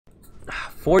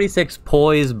46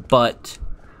 poise, but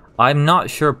I'm not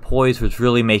sure poise was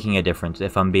really making a difference,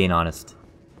 if I'm being honest.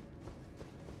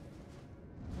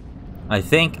 I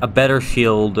think a better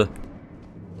shield...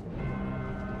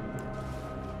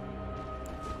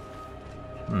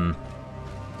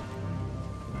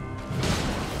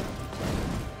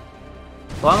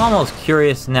 Well, I'm almost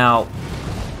curious now.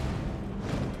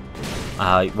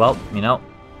 Well, you know,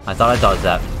 I thought I dodged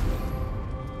that.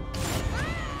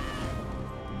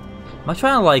 Am I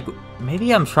trying to, like,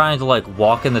 maybe I'm trying to, like,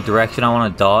 walk in the direction I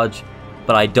want to dodge,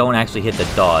 but I don't actually hit the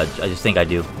dodge. I just think I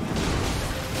do.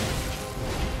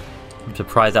 I'm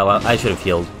surprised I should have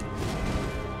healed.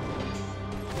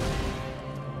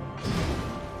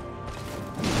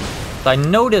 I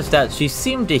noticed that she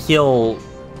seemed to heal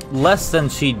less than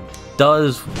she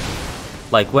does,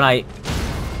 like, when I...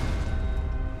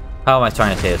 How am I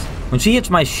trying to say this? When she hits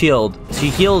my shield, she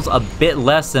heals a bit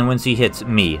less than when she hits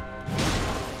me.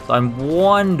 So I'm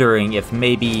wondering if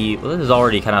maybe... Well, this is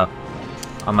already kind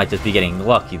of... I might just be getting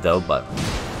lucky, though, but...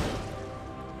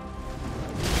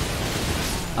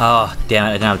 Oh, damn it,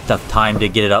 I didn't have enough time to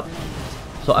get it up.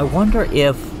 So I wonder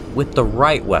if, with the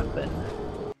right weapon,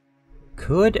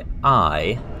 could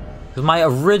I... Because my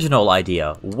original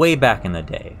idea, way back in the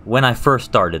day, when I first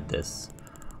started this,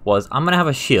 was I'm going to have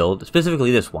a shield,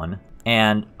 specifically this one,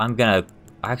 and I'm going to...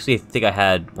 Actually, I think I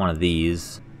had one of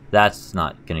these. That's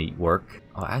not going to work.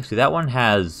 Oh, actually, that one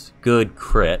has good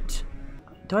crit.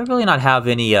 Do I really not have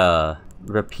any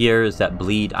rapiers that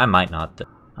bleed? I might not.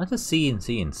 I'll just C and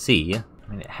C and C. I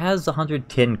mean, it has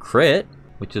 110 crit,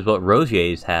 which is what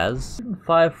Rosier's has.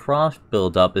 5 frost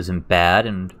build-up isn't bad,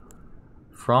 and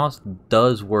frost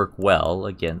does work well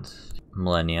against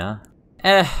Malenia.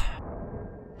 This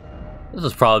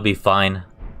will probably be fine.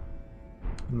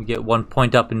 We get 1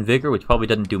 point up in vigor, which probably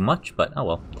doesn't do much, but oh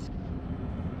well.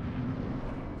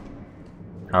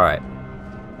 Alright.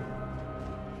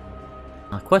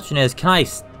 The question is, can I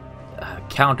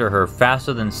counter her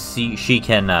faster than she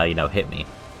can, you know, hit me?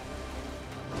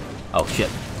 Oh shit.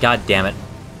 God damn it.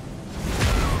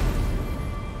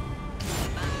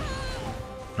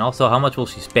 And also, how much will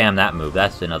she spam that move?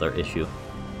 That's another issue.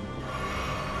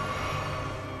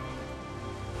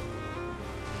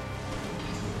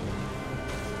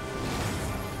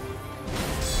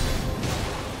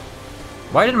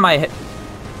 Why didn't my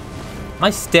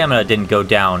stamina didn't go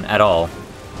down at all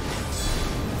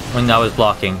when I was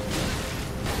blocking?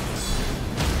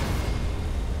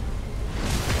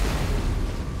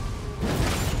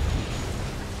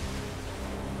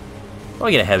 Oh,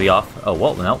 I get a heavy off. Oh,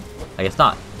 well, no. I guess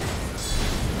not.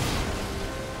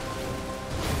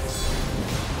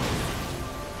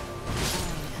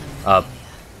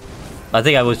 I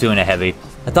think I was doing a heavy.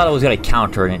 I thought I was gonna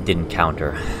counter and it didn't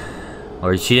counter.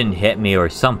 Or she didn't hit me or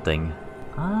something.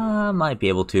 I might be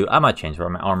able to. I might change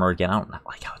my armor again. I don't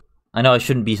like how... I know I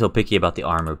shouldn't be so picky about the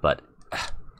armor, but...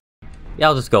 yeah,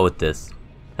 I'll just go with this.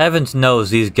 Heavens knows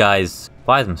these guys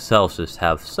by themselves just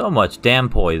have so much damn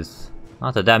poise.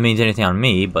 Not that that means anything on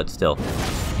me, but still.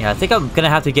 Yeah, I think I'm gonna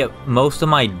have to get most of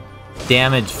my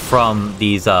damage from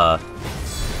these, stat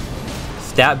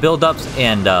buildups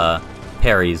and,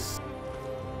 parries.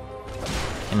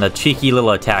 And the cheeky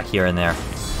little attack here and there.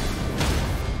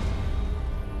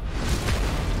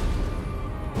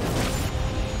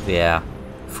 Yeah.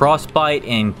 Frostbite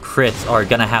and crits are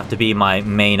gonna have to be my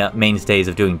mainstays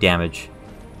of doing damage.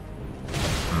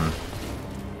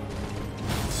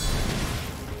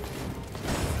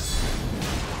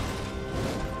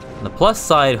 On the plus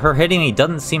side, her hitting me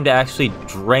doesn't seem to actually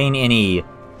drain any...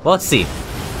 Well, let's see.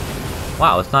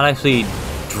 Wow, it's not actually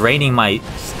draining my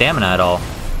stamina at all.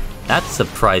 That's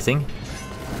surprising.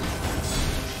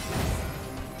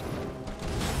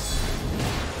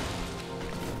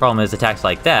 Problem is, attacks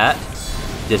like that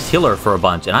just heal her for a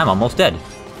bunch, and I'm almost dead.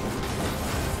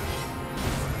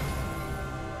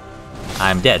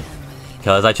 I'm dead.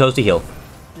 Because I chose to heal.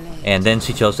 And then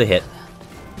she chose to hit.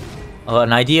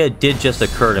 An idea did just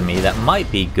occur to me that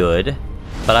might be good,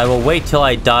 but I will wait till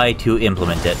I die to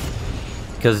implement it.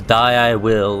 Because die I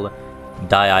will,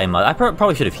 die I must. I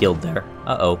probably should have healed there.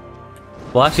 Uh-oh.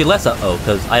 Well, actually, less uh-oh,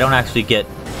 because I don't actually get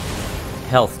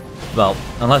health. Well,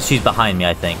 unless she's behind me,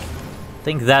 I think. I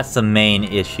think that's the main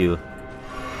issue.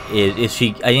 Is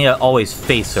she... I need to always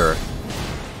face her.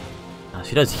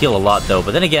 She does heal a lot, though,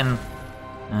 but then again...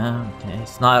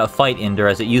 it's not a fight ender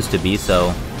as it used to be,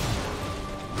 so...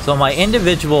 So my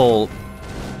individual,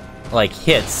 like,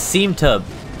 hits seem to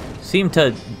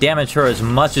damage her as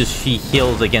much as she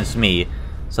heals against me.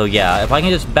 So yeah, if I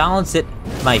can just balance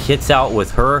my hits out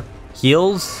with her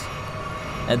heals,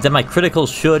 then my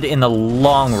criticals should, in the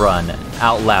long run,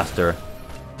 outlast her.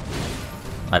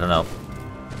 I don't know.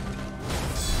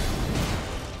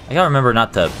 I gotta remember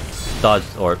not to dodge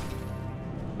or...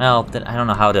 Well, then I don't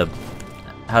know how to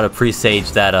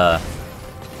presage that,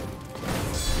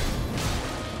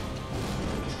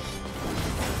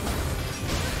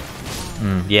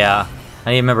 yeah.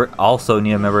 I need to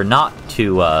remember not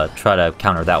to, try to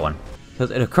counter that one.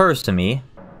 Because it occurs to me,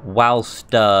 whilst,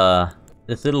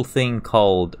 this little thing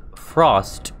called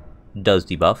Frost does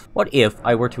debuff, what if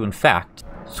I were to, in fact,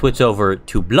 switch over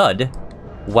to Blood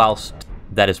whilst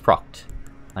that is procced?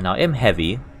 And now I'm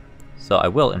heavy, so I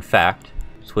will, in fact,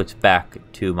 switch back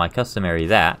to my customary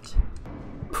that.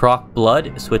 Proc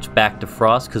Blood, switch back to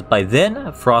Frost, because by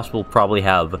then, Frost will probably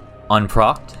have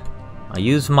unprocced. I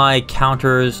use my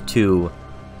counters to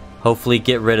hopefully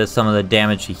get rid of some of the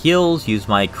damage she heals, use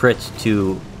my crits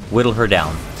to whittle her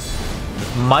down.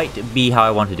 This might be how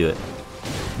I want to do it.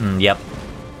 Yep.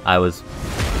 I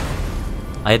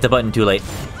hit the button too late.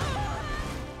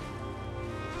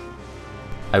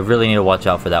 I really need to watch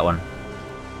out for that one.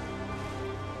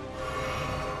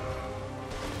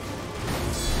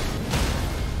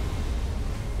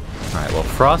 Alright, well,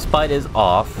 Frostbite is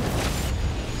off.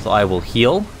 So I will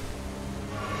heal.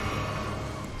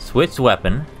 Switch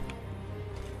weapon.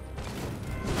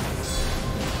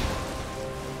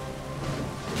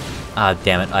 Ah,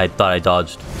 damn it. I thought I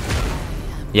dodged.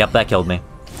 Yep, that killed me.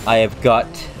 I have got...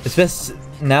 Especially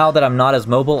now that I'm not as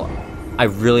mobile, I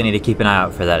really need to keep an eye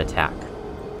out for that attack.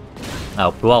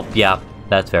 Oh, well, yeah.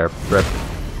 That's fair. Rip.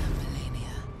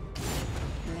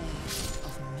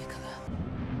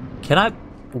 Can I...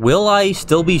 Will I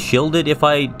still be shielded if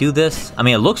I do this? I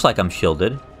mean, it looks like I'm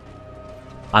shielded.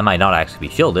 I might not actually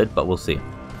be shielded, but we'll see.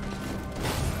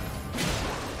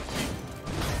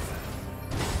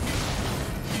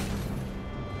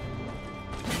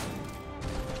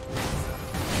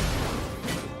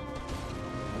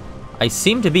 I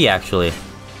seem to be, actually.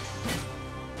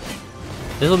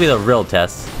 This will be the real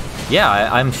test. Yeah,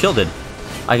 I'm shielded.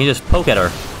 I can just poke at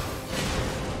her.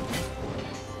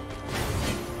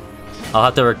 I'll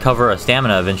have to recover a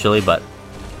stamina eventually, but...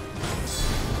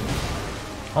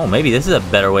 Oh, maybe this is a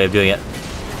better way of doing it.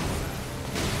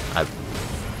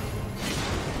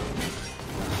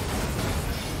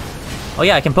 Oh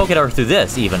yeah, I can poke at her through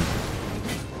this, even.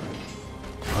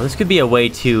 Oh, this could be a way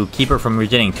to keep her from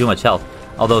regenerating too much health.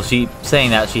 Although she's saying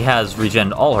that she has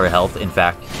regenerated all her health, in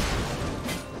fact.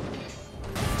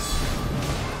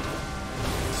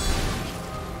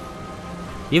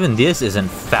 Even this isn't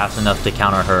fast enough to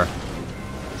counter her.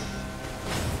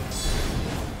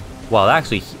 Well,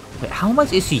 actually... Wait, how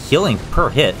much is she healing per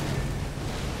hit?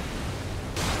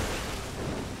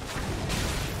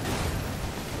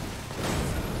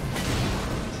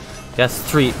 That's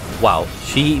 3... Wow,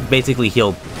 she basically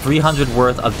healed 300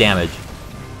 worth of damage.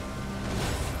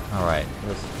 Alright,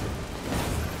 let's...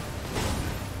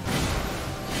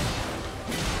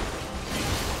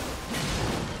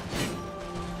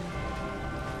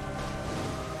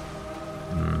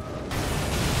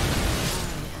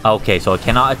 Okay, so I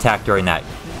cannot attack during that.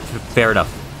 Fair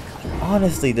enough.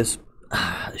 Honestly, this...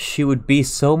 she would be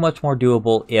so much more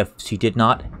doable if she did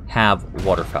not have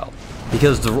Waterfowl.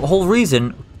 Because the whole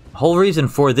reason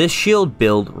for this shield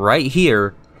build right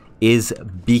here is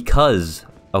because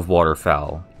of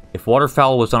Waterfowl. If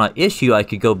Waterfowl was not an issue, I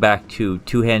could go back to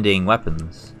two-handing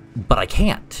weapons. But I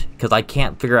can't, because I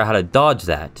can't figure out how to dodge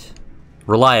that.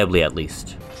 Reliably, at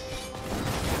least.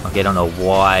 Okay, I don't know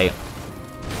why...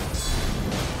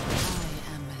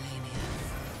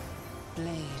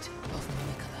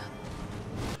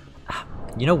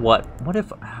 You know what? What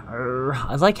if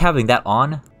I like having that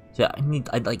on? So I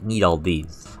need all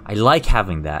these. I like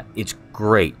having that. It's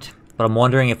great. But I'm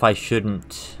wondering if I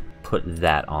shouldn't put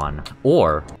that on.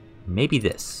 Or maybe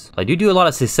this. I do a lot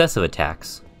of successive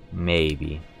attacks.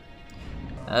 Maybe.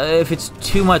 If it's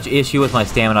too much issue with my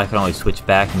stamina, I can always switch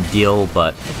back and deal,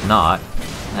 but if not,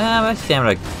 my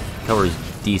stamina covers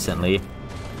decently.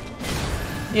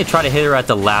 Yeah, try to hit her at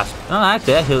the last... Oh,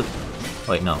 actually, that hit...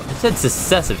 Wait, no. It said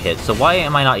successive hits, so why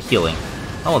am I not healing?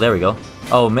 Oh, there we go.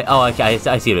 Oh, okay,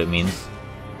 I see what it means.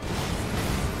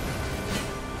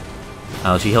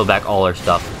 Oh, she healed back all her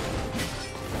stuff.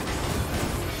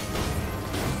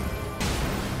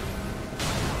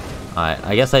 Alright,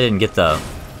 I guess I didn't get the...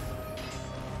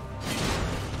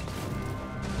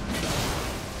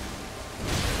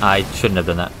 I shouldn't have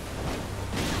done that.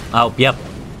 Oh, yep.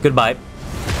 Goodbye.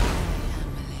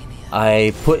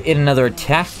 I put in another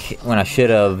attack when I should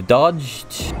have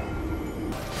dodged.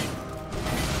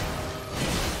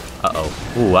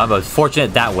 Uh-oh. Ooh, I was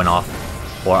fortunate that went off.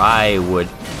 Or I would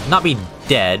not be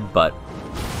dead, but...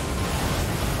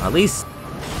 At least...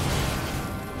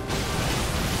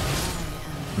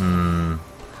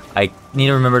 I need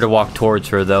to remember to walk towards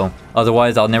her, though.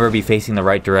 Otherwise, I'll never be facing the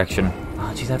right direction.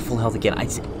 Oh, she's at full health again.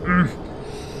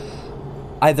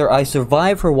 Either I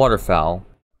survive her waterfowl,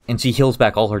 and she heals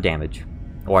back all her damage,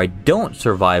 or I don't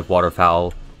survive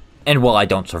waterfowl, and well, I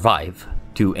don't survive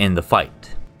to end the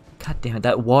fight. God damn it,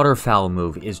 that waterfowl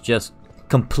move is just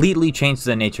completely changes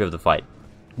the nature of the fight.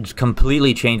 It just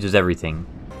completely changes everything.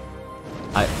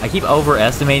 I keep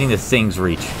overestimating this thing's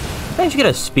reach. I should get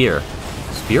a spear.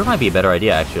 Spear might be a better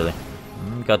idea, actually.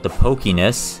 Got the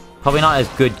pokiness. Probably not as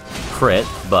good crit,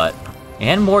 but...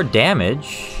 and more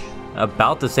damage.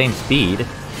 About the same speed.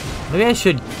 Maybe I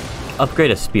should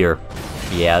upgrade a spear.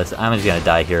 Yeah, I'm just gonna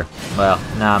die here. Well,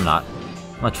 no, I'm not.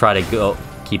 I'm gonna try to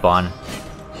keep on.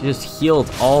 She just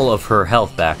healed all of her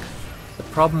health back. The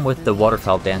problem with the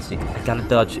waterfowl dancing, I gotta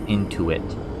dodge into it.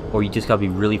 Or you just gotta be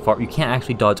really far. You can't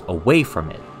actually dodge away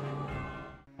from it.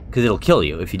 Because it'll kill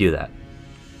you if you do that.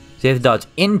 So you have to dodge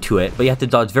into it, but you have to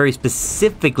dodge very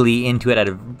specifically into it at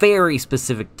a very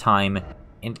specific time.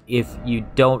 And if you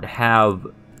don't have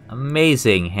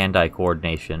amazing hand-eye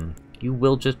coordination, you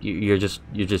will just, you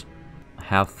just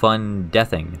have fun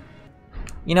deathing.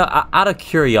 You know, out of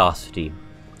sheer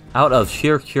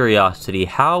curiosity,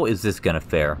 how is this gonna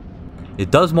fare? It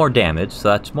does more damage, so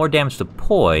that's more damage to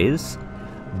poise,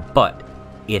 but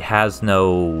it has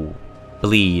no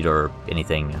bleed or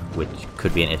anything, which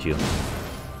could be an issue.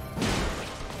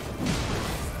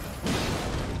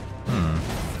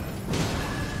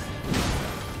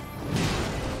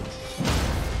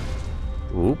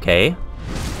 Okay.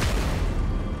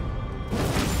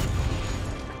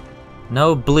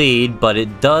 No bleed, but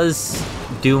it does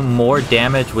do more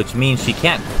damage, which means she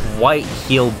can't quite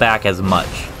heal back as much.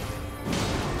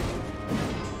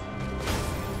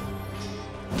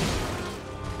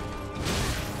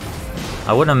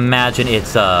 I wouldn't imagine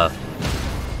its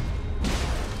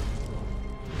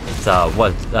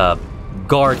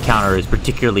guard counter is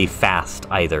particularly fast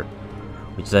either,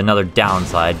 which is another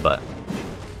downside, but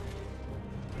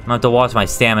I'm gonna have to watch my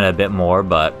stamina a bit more,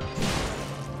 but...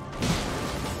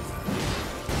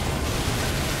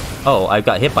 oh, I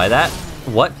got hit by that?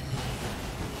 What?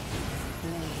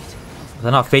 Was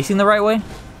I not facing the right way?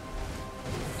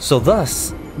 So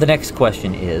thus, the next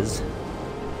question is,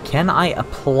 can I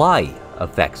apply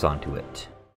effects onto it?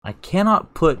 I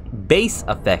cannot put base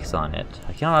effects on it.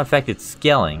 I cannot affect its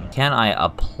scaling. Can I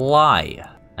apply?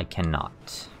 I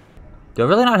cannot. Do I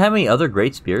really not have any other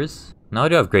great spears? No, I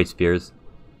do have great spears.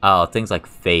 Oh, things like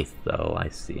faith, though, I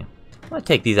see. I'm gonna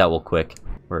take these out real quick.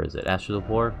 Where is it? Ashes of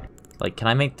War? Like, can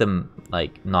I make them,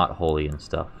 like, not holy and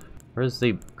stuff? Where's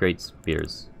the great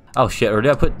spears? Oh shit, or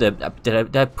did I put the,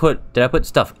 did I put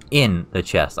stuff in the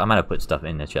chest? I might have put stuff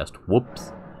in the chest.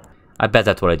 Whoops. I bet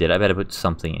that's what I did. I bet I put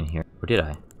something in here. Or did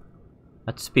I?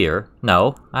 That spear?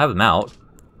 No, I have them out.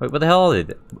 Wait, what the hell are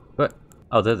they? What?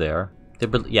 Oh, there they are.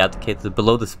 Yeah, okay, they're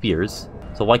below the spears.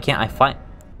 So why can't I find...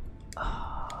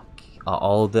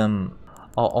 all of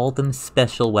them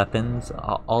special weapons?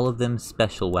 All of them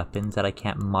special weapons that I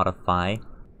can't modify?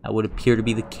 That would appear to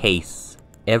be the case.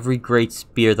 Every great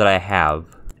spear that I have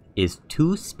is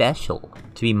too special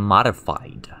to be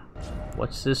modified.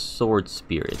 What's this sword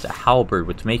spear? It's a halberd,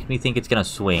 which makes me think it's gonna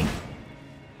swing.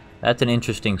 That's an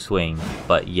interesting swing,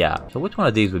 but yeah. So which one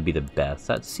of these would be the best?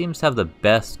 That seems to have the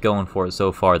best going for it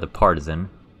so far, the partisan.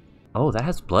 Oh, that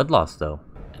has blood loss though.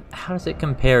 How does it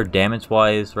compare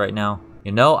damage-wise right now?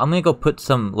 You know, I'm gonna go put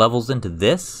some levels into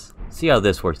this. See how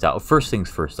this works out. First things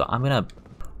first, though. I'm gonna...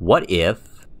 what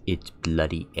if it's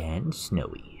bloody and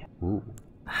snowy? Ooh.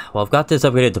 Well, I've got this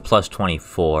upgraded to plus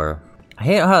 24. I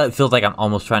hate how it feels like I'm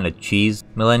almost trying to cheese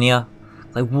Malenia.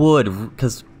 I would,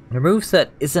 because the moveset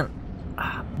isn't...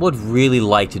 I would really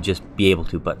like to just be able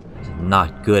to, but I'm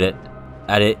not good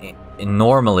at it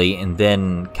normally, and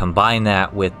then combine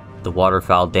that with the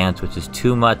waterfowl dance, which is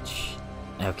too much.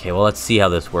 Okay, well, let's see how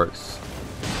this works.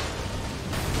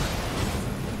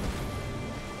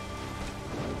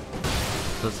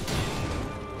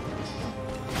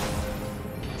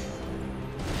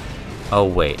 Oh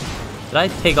wait, did I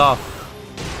take off?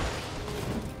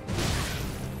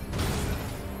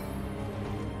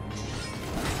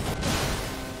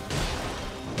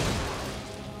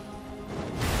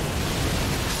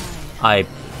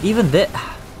 Even that,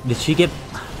 did she get...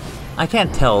 I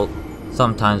can't tell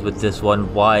sometimes with this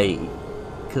one why,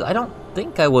 because I don't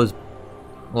think I was,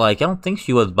 like, I don't think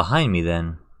she was behind me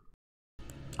then.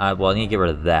 Well, I need to get rid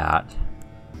of that.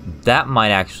 That might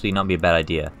actually not be a bad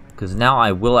idea, because now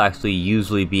I will actually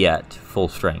usually be at full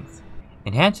strength.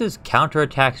 Enhances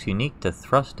counterattacks unique to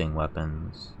thrusting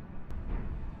weapons.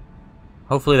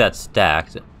 Hopefully that's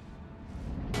stacked.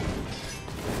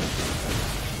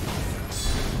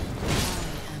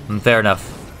 Fair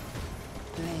enough.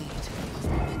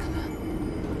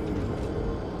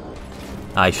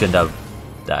 I shouldn't have.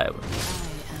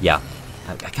 Yeah.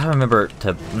 I gotta remember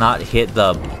to not hit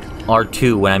the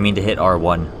R2 when I mean to hit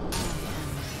R1.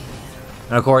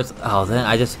 And of course, oh, then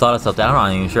I just thought of something. I'm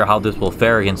not even sure how this will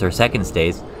fare against her second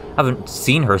stage. I haven't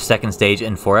seen her second stage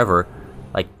in forever.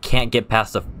 I can't get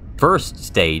past the first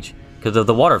stage because of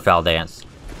the waterfowl dance.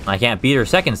 I can't beat her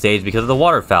second stage because of the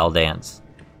waterfowl dance.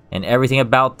 And everything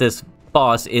about this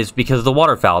boss is because of the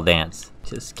waterfowl dance.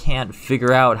 Just can't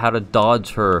figure out how to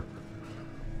dodge her.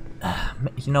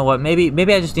 You know what, maybe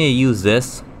I just need to use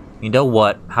this. You know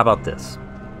what, how about this?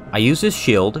 I use this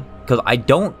shield because I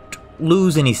don't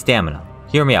lose any stamina.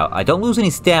 Hear me out, I don't lose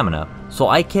any stamina, so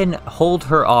I can hold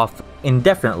her off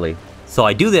indefinitely. So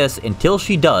I do this until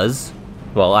she does,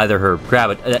 well, either her grab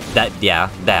it,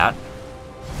 that,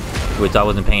 which I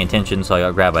wasn't paying attention, so I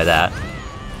got grabbed by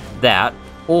that,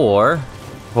 or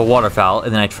her waterfowl,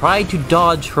 and then I try to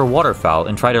dodge her waterfowl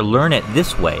and try to learn it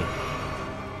this way.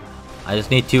 I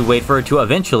just need to wait for her to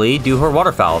eventually do her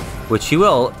waterfowl, which she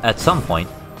will at some point.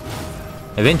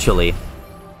 Eventually.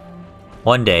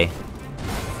 One day.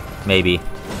 Maybe.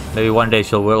 Maybe one day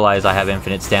she'll realize I have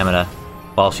infinite stamina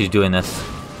while she's doing this.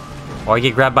 Or I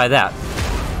get grabbed by that.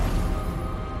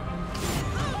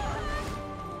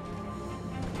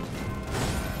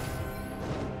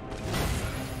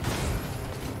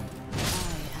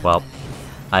 Well,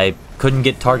 I couldn't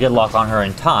get target lock on her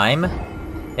in time.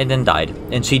 And then died.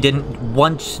 And she didn't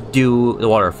once do the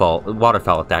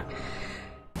waterfowl attack.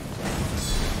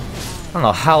 I don't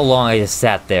know how long I just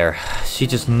sat there. She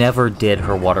just never did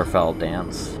her waterfowl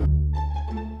dance.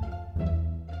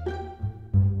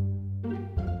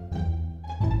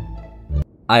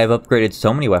 I have upgraded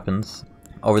so many weapons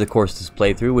over the course of this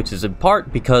playthrough, which is in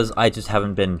part because I just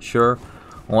haven't been sure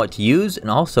on what to use, and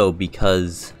also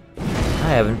because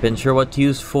I haven't been sure what to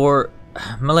use for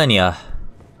Malenia.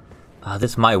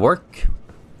 This might work.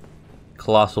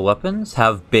 Colossal weapons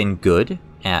have been good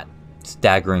at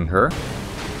staggering her.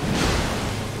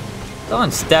 I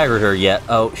haven't staggered her yet.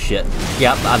 Oh shit.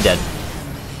 Yep, I'm dead.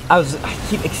 I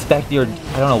keep expecting her.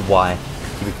 I don't know why. I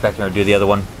keep expecting her to do the other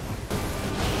one.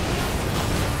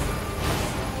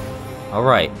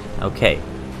 Alright. Okay.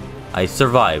 I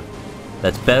survived.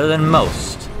 That's better than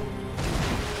most.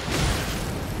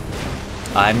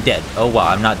 I'm dead. Oh wow,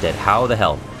 I'm not dead. How the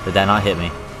hell did that not hit me?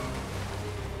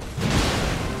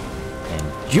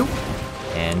 Juke,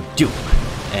 and juke,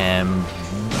 and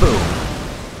boom.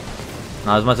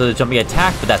 Not as much as a jumping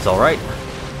attack, but that's alright.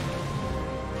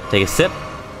 Take a sip.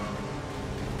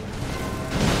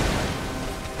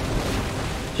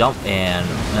 Jump, and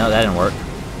no, that didn't work.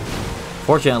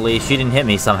 Fortunately, she didn't hit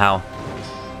me somehow.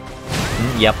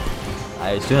 Yep.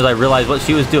 As soon as I realized what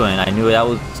she was doing, I knew that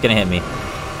was gonna hit me.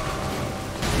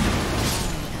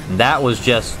 And that was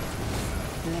just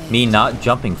me not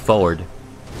jumping forward.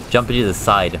 Jumping to the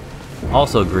side.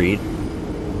 Also agreed.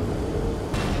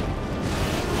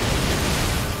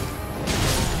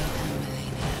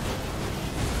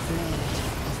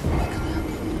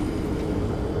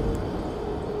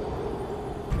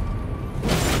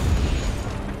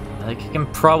 I can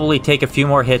probably take a few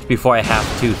more hits before I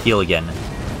have to heal again.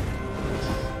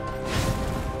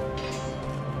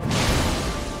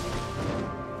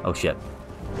 Oh shit.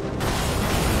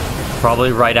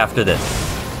 Probably right after this.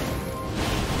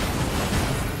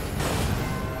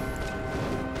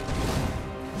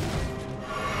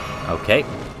 Okay.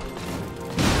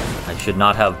 I should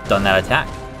not have done that attack.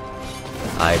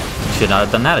 I should not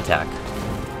have done that attack.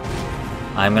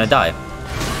 I'm gonna die.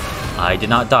 I did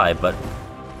not die, but...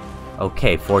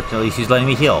 Okay, fortunately she's letting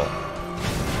me heal.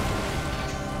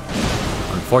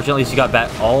 Unfortunately she got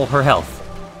back all her health.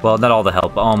 Well, not all the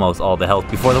health, but almost all the health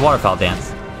before the waterfowl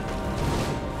dance.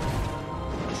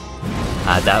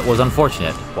 That was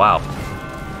unfortunate. Wow.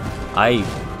 I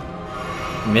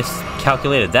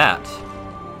miscalculated that.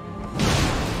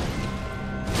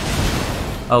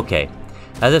 Okay.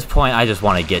 At this point, I just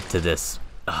want to get to this.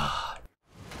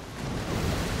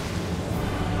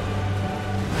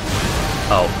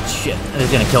 Oh, shit. This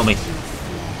is gonna kill me.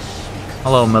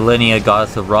 Hello, Malenia,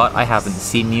 Goddess of Rot. I haven't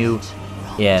seen you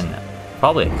in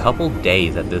probably a couple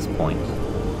days at this point.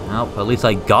 Well, at least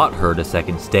I got her to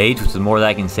second stage, which is more than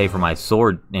I can say for my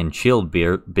sword and shield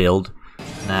build.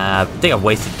 Nah, I think I've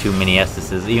wasted too many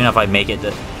essences, even if I make it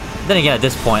to... Then again, at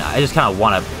this point, I just kind of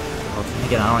want to... Well,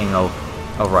 again, I don't even know...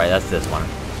 Oh, right, that's this one.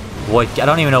 I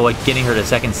don't even know what getting her to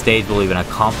second stage will even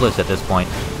accomplish at this point.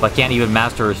 If I can't even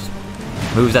master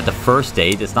her moves at the first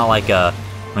stage, it's not like, I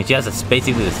mean, she has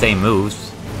basically the same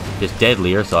moves, just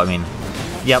deadlier, so I mean...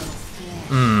 Yep.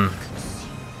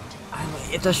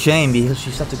 It's a shame because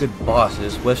she's such a good boss. I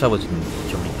just wish I was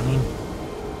joining. I mean,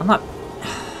 I'm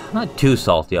not too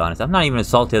salty, honest. I'm not even as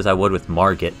salty as I would with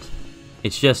Margit.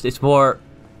 It's just, it's more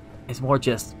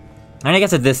just. And I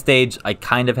guess at this stage, I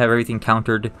kind of have everything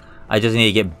countered. I just need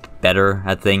to get better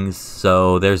at things,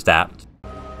 so there's that.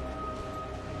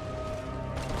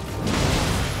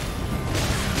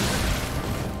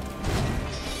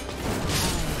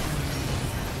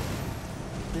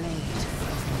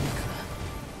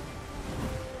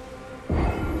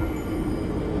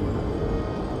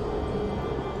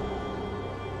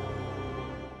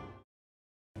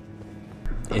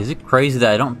 Is it crazy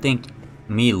that I don't think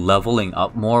me leveling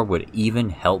up more would even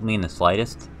help me in the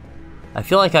slightest? I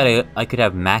feel like I could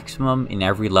have maximum in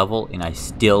every level and I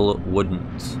still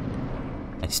wouldn't.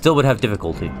 I still would have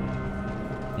difficulty.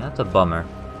 Yeah, that's a bummer.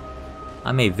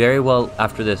 I may very well,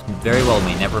 after this, very well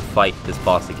may never fight this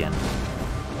boss again.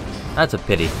 That's a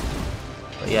pity.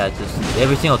 But yeah, it's just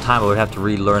every single time I would have to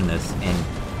relearn this, and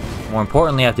more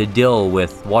importantly I have to deal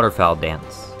with waterfowl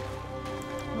dance.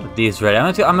 With these ready,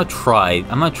 I'm gonna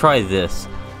try this.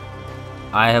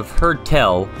 I have heard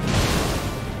tell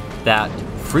that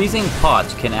freezing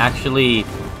pots can actually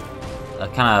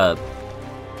kind of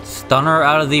stun her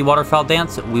out of the waterfowl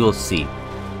dance. We will see.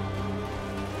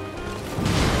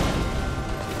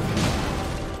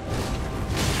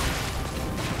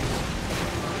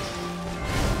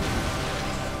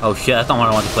 Oh shit, that's not what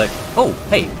I want to click. Oh,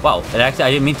 hey, wow, it actually,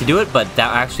 I didn't mean to do it, but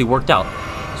that actually worked out.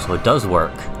 So it does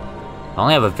work. I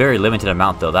only have a very limited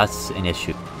amount though, that's an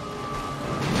issue.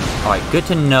 Alright, good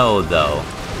to know though.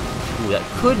 Ooh, that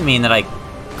could mean that I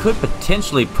could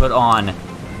potentially put on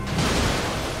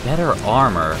better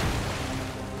armor,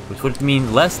 which would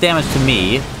mean less damage to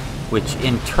me, which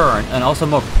in turn, and also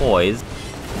more poise,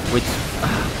 which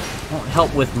won't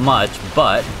help with much,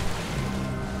 but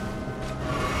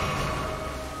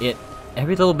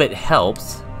every little bit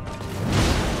helps.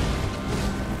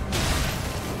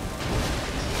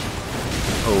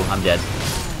 Oh, I'm dead.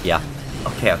 Yeah.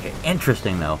 Okay,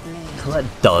 interesting though. Colette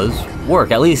does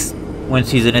work, at least when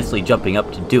she's initially jumping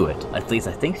up to do it. At least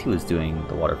I think she was doing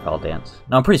the waterfowl dance.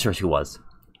 No, I'm pretty sure she was.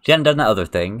 She hadn't done that other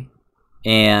thing.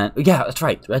 And, yeah, that's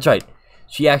right.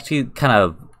 She actually kind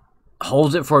of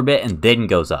holds it for a bit and then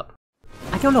goes up.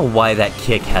 I don't know why that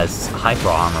kick has hyper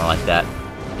armor like that.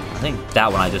 I think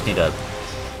that one I just need to...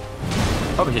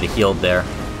 Probably should have healed there.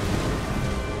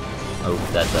 Oh,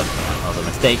 that's a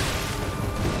mistake.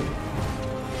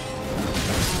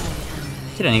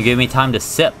 She didn't even give me time to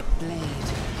sip.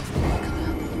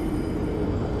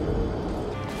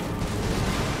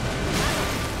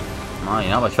 Oh, you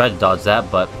know, I tried to dodge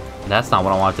that, but that's not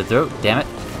what I wanted to do. Damn it.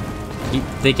 Keep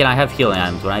thinking I have healing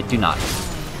items when I do not.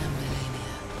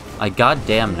 I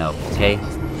goddamn know, okay?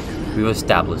 We've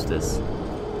established this.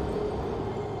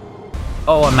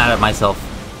 Oh, I'm mad at myself.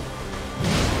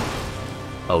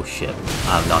 Oh shit,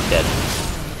 I'm not dead.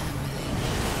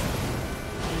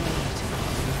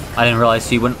 I didn't realize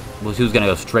she was gonna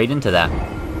go straight into that.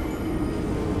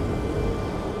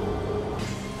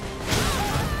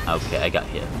 Okay, I got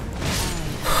hit.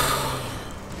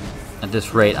 At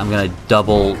this rate, I'm gonna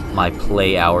double my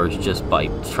play hours just by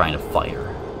trying to fight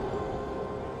her.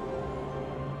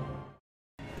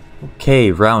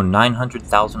 Okay, round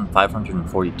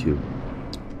 900,542.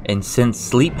 And since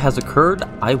sleep has occurred,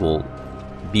 I will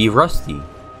be rusty.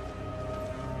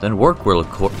 Then work will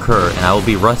occur, and I will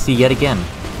be rusty yet again.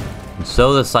 And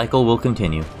so the cycle will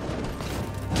continue.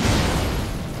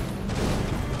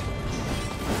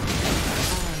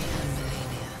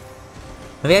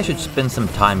 Maybe I should spend some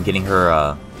time getting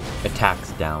her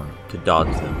attacks down to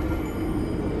dodge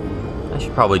them. I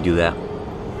should probably do that.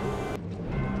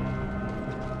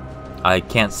 I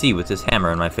can't see with this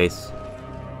hammer in my face.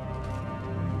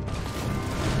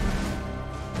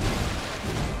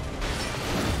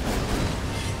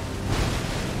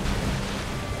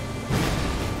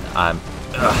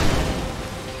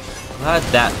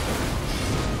 How's that?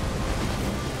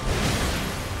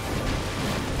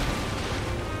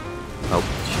 Oh,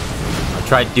 I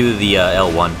tried to do the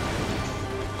L1.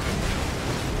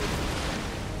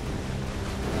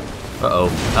 Uh-oh,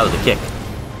 that was a kick.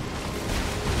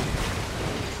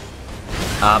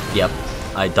 Yep,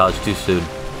 I dodged too soon.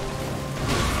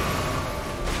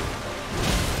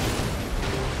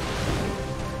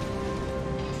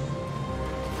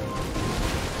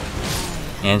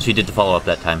 And she did the follow-up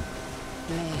that time.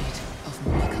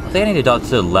 I think I need to dodge to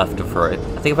the left of her. I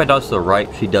think if I dodge to the right,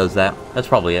 she does that. That's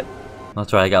probably it.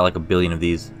 That's right, I got like a billion of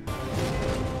these.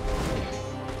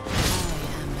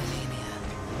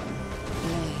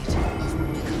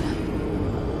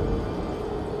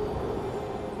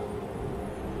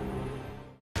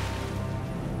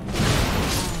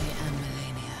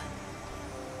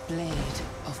 Blade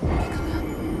of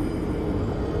MacLeod.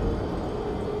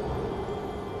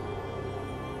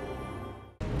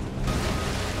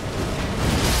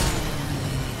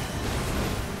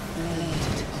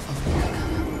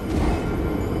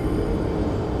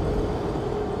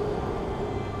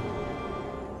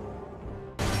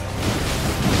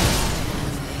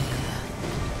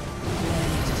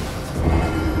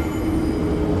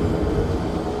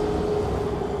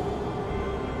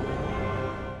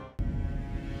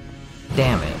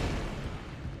 Damn it.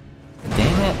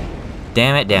 Damn it.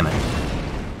 Damn it, damn it.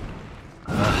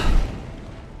 Ugh.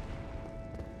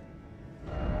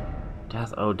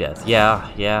 Death, oh death. Yeah,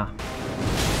 yeah.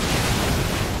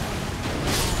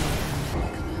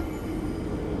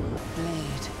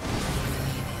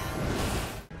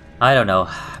 I don't know.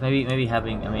 Maybe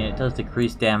having, I mean, it does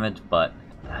decrease damage, but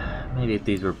maybe if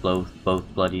these were both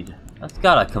bloodied. That's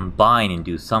gotta combine and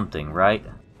do something, right?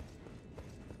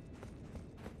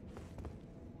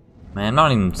 Man, I'm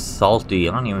not even salty,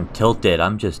 I'm not even tilted,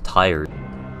 I'm just tired.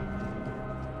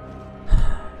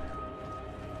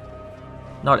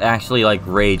 Not actually like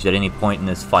rage at any point in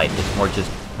this fight, it's more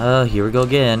just, here we go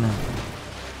again.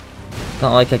 It's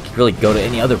not like I could really go to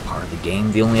any other part of the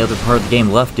game. The only other part of the game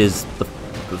left is the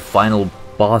final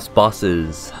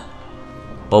bosses.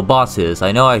 Well, bosses.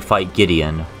 I know I fight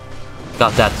Gideon.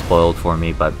 Got that spoiled for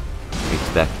me, but I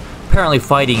expect. Apparently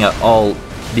fighting all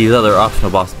these other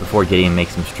optional bosses before Gideon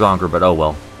makes him stronger, but oh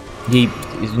well.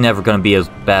 He's never gonna be as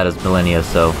bad as Malenia,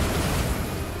 so...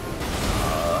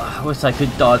 I wish I could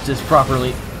dodge this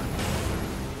properly.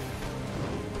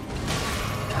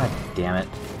 God damn it.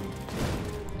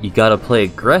 You gotta play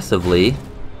aggressively,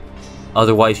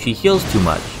 otherwise she heals too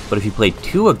much. But if you play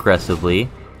too aggressively,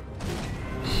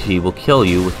 she will kill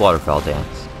you with Waterfowl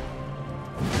Dance.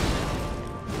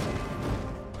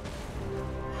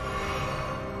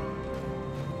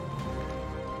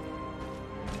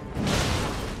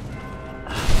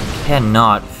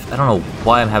 Cannot. I don't know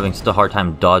why I'm having such a hard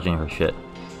time dodging her shit.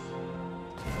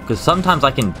 Because sometimes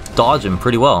I can dodge him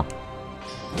pretty well.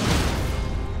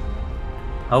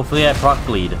 Hopefully I proc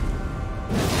bleed.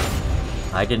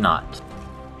 I did not.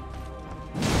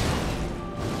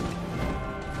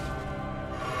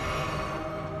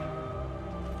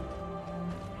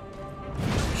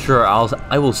 Sure,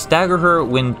 I will stagger her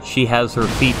when she has her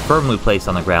feet firmly placed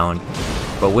on the ground,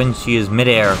 but when she is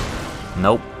midair,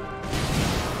 nope.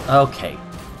 Okay.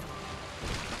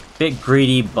 Bit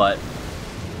greedy, but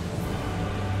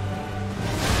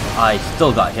I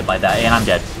still got hit by that, and I'm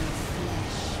dead.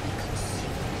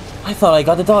 I thought I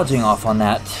got the dodging off on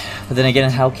that, but then again,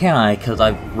 how can I? Because I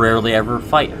rarely ever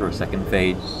fight her second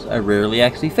phase. I rarely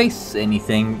actually face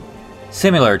anything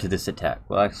similar to this attack.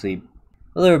 Well, actually,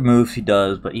 other moves she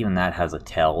does, but even that has a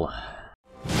tell.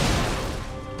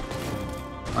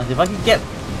 Like, if I could get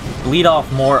bleed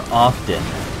off more often.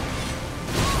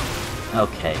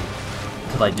 Okay.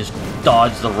 Because I just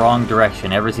dodge the wrong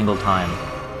direction every single time.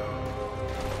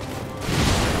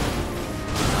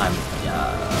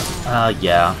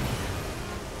 Yeah.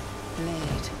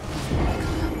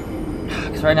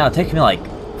 Because right now it takes me like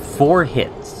 4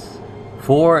 hits.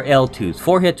 4 L2s.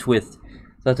 4 hits with... So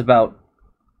that's about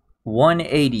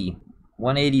 180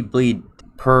 bleed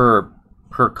per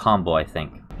combo, I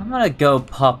think. I'm gonna go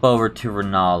pop over to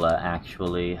Renala,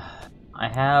 actually. I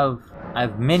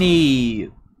have many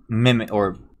mimic,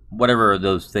 or whatever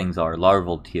those things are,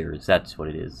 larval tears, that's what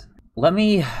it is. Let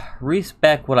me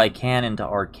respec what I can into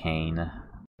Arcane.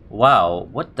 Wow,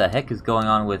 what the heck is going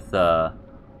on with my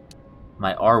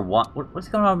R1? What's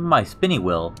going on with my spinny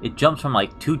wheel? It jumps from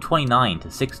like 229 to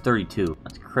 632.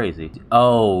 That's crazy.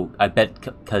 Oh, I bet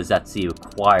because that's the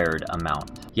acquired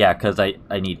amount. Yeah, because I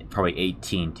need probably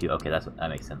 18 to... Okay, that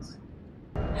makes sense.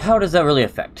 How does that really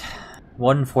affect?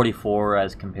 144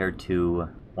 as compared to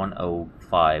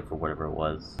 105 or whatever it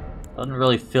was. Doesn't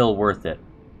really feel worth it.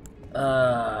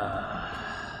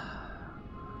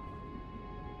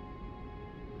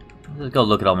 Let's go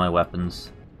look at all my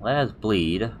weapons. Well, that has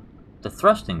bleed. The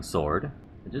thrusting sword,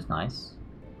 which is nice.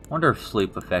 Wonder if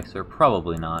sleep affects her.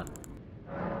 Probably not.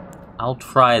 I'll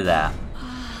try that.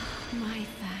 My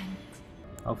thanks.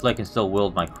 Hopefully I can still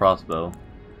wield my crossbow.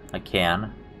 I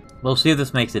can. We'll see if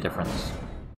this makes a difference.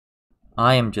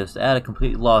 I am just at a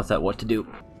complete loss at what to do.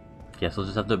 Guess we'll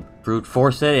just have to brute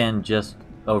force it and just,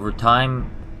 over time,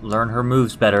 learn her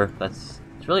moves better. That's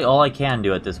really all I can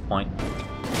do at this point.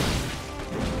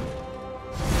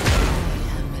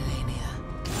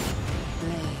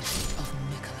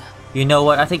 You know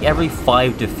what, I think every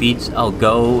 5 defeats I'll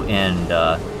go and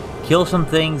kill some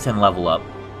things and level up.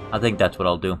 I think that's what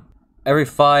I'll do. Every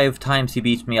 5 times he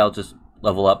beats me, I'll just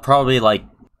level up. Probably like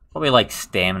Probably like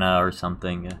stamina or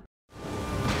something.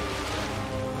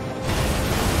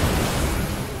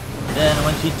 Then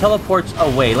when she teleports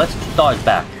away, let's dodge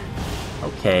back.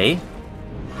 Okay.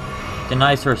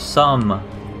 Denies her some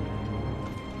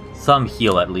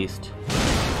heal at least.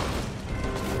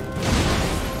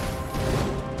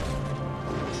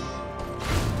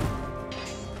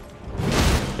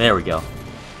 There we go.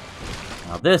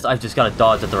 Now this, I've just gotta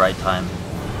dodge at the right time.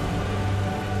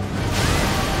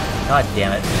 God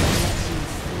damn it.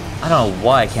 I don't know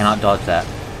why I cannot dodge that.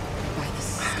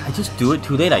 I just do it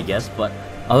too late, I guess, but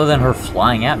other than her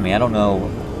flying at me, I don't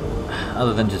know.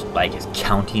 Other than just, I guess,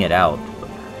 counting it out. But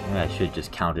maybe I should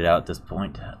just count it out at this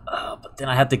point. But then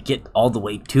I have to get all the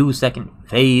way to second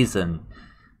phase, and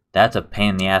that's a pain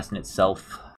in the ass in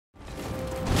itself.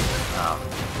 Oh.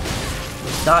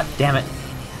 God damn it.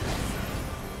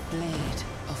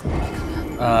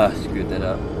 Screwed that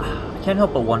up. I can't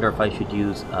help but wonder if I should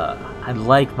use, I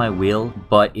like my wheel,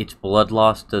 but its blood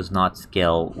loss does not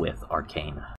scale with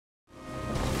arcane.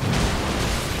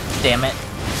 Damn it.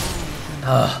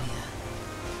 Ugh.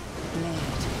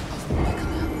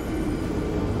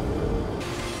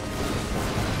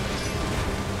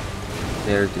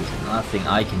 There's nothing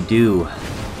I can do.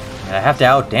 I have to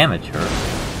out-damage her.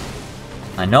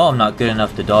 I know I'm not good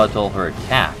enough to dodge all her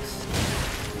attacks.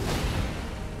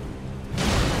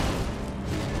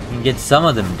 I can get some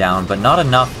of them down, but not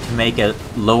enough to make a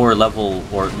lower level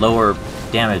or lower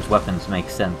damage weapons make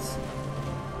sense.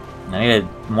 I need to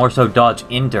more so dodge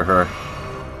into her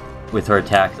with her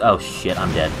attacks. Oh shit,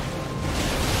 I'm dead.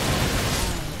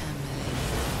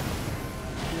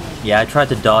 Yeah, I tried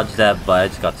to dodge that, but I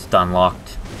just got stun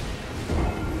locked.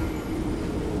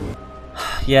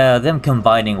 Yeah, them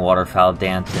combining Waterfowl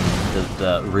Dance and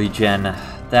the regen,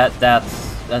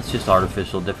 that's just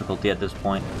artificial difficulty at this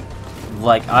point.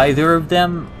 Like, either of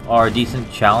them are a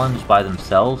decent challenge by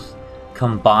themselves.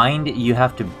 Combined, you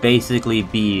have to basically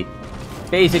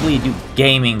do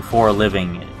gaming for a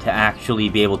living to actually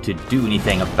be able to do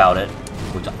anything about it,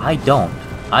 which I don't.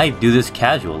 I do this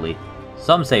casually.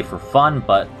 Some say for fun,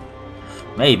 but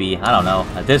maybe, I don't know.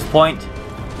 At this point,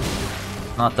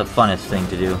 not the funnest thing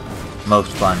to do.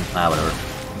 Most fun, whatever.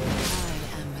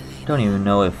 Don't even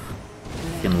know if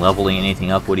leveling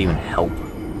anything up would even help.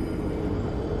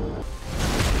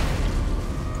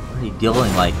 Already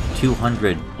dealing like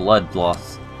 200 blood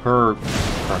loss per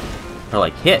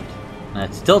like hit. And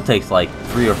it still takes like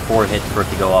 3 or 4 hits for it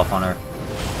to go off on her.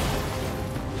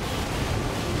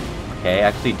 Okay,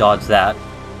 actually dodge that.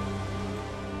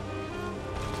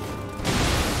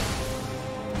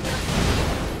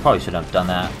 Probably shouldn't have done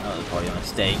that. That was probably a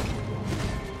mistake.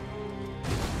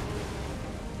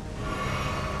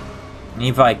 And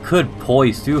if I could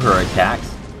poise through her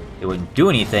attacks, it wouldn't do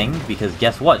anything, because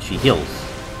guess what? She heals.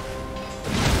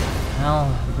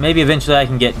 Well, maybe eventually I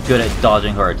can get good at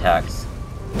dodging her attacks.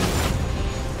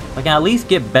 If I can at least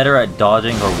get better at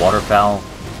dodging her waterfowl,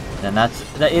 then that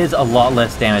is a lot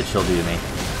less damage she'll do to me.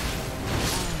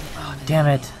 Oh, damn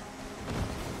it.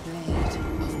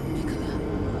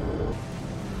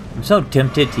 I'm so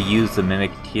tempted to use the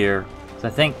Mimic tier, because I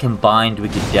think combined we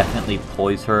could definitely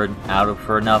poise her out of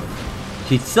her enough.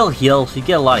 She'd still heal, she'd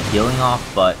get a lot of healing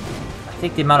off, but I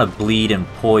think the amount of bleed and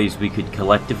poise we could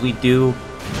collectively do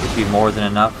would be more than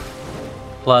enough.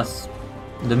 Plus,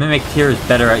 the Mimic tier is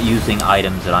better at using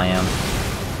items than I am.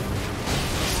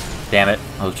 Damn it,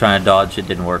 I was trying to dodge, it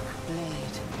didn't work.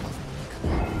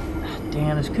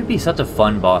 Damn, this could be such a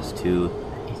fun boss too.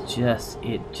 She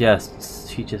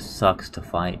just sucks to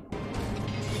fight.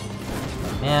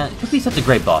 Man, it could be such a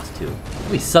great boss too. It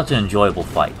could be such an enjoyable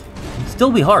fight. It'd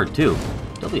still be hard too.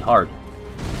 Still be hard.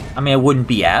 I mean, it wouldn't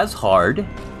be as hard,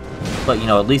 but you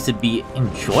know, at least it'd be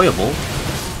enjoyable.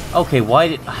 Okay,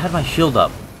 I had my shield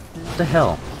up. What the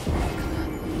hell?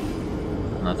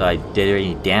 Not that I did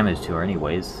any damage to her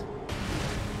anyways.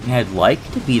 I mean, I'd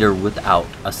like to beat her without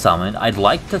a summon. I'd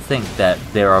like to think that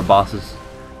there are bosses,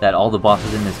 that all the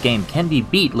bosses in this game can be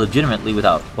beat legitimately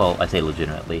without, well, I say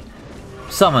legitimately.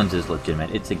 Summons is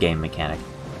legitimate, it's a game mechanic.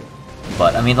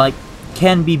 But, I mean, like,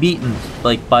 can be beaten,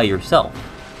 like, by yourself.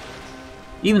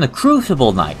 Even the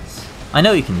Crucible Knights. I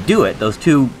know you can do it, those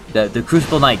two, the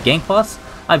Crucible Knight gank boss,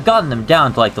 I've gotten them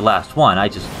down to, like, the last one. I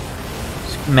just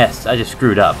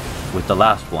screwed up with the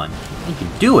last one. You can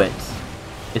do it.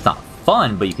 It's not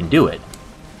fun, but you can do it.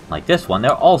 Like this one,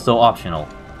 they're also optional.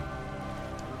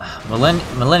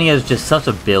 Malenia is just such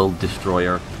a build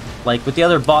destroyer. Like, with the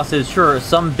other bosses, sure,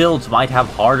 some builds might have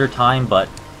harder time, but...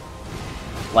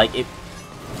 like,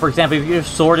 for example, if you're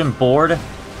sword and board,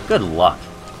 good luck.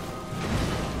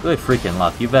 Good freaking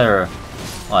luck. You better,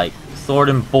 like, sword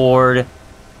and board,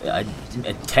 a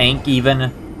tank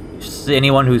even. just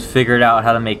anyone who's figured out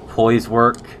how to make poise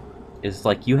work, is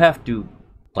like you have to,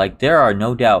 like there are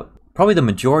no doubt, probably the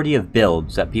majority of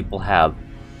builds that people have,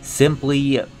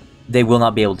 simply they will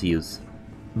not be able to use.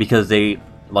 Because they,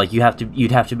 like you'd have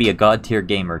to be a god tier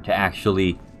gamer to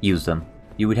actually use them.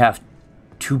 You would have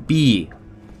to be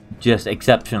just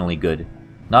exceptionally good.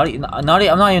 I'm not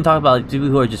even talking about like, people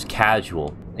who are just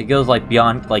casual. It goes like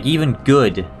beyond, like even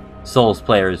good Souls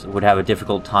players would have a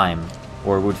difficult time,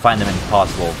 or would find them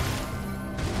impossible.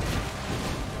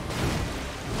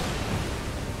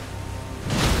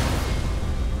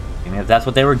 I mean, if that's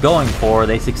what they were going for,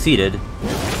 they succeeded.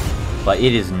 But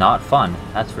it is not fun,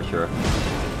 that's for sure.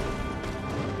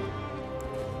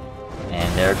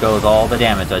 And there goes all the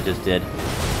damage I just did.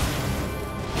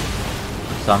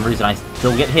 For some reason I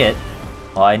still get hit.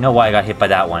 Well, I know why I got hit by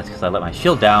that one. It's because I let my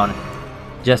shield down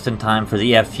just in time for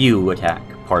the FU attack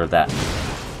part of that.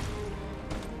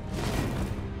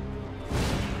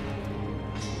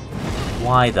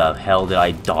 Why the hell did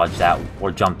I dodge that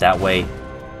or jump that way?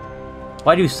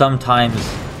 Why do sometimes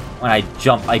when I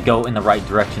jump I go in the right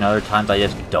direction, other times I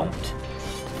just don't?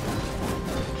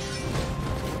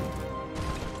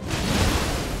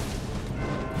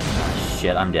 Ah,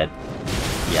 shit, I'm dead.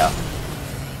 Yeah.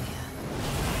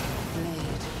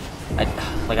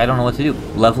 I don't know what to do.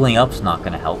 Leveling up's not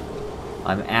gonna help.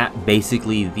 I'm at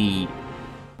basically the...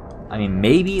 I mean,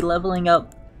 maybe leveling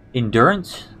up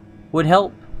endurance would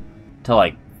help. To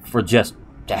like, for just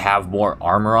to have more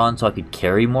armor on so I could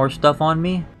carry more stuff on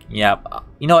me. Yeah,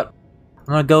 you know what? I'm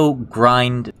gonna go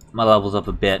grind my levels up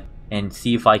a bit and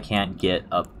see if I can't get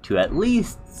up to at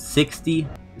least 60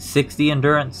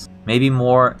 endurance. Maybe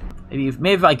more. Maybe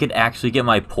if I could actually get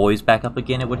my poise back up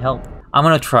again, it would help. I'm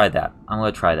gonna try that. I'm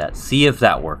gonna try that. See if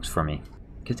that works for me.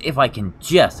 Because if I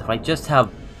just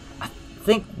have... I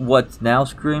think what's now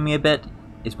screwing me a bit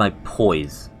is my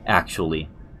poise, actually.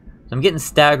 So I'm getting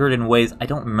staggered in ways I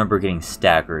don't remember getting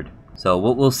staggered. So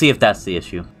we'll see if that's the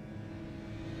issue.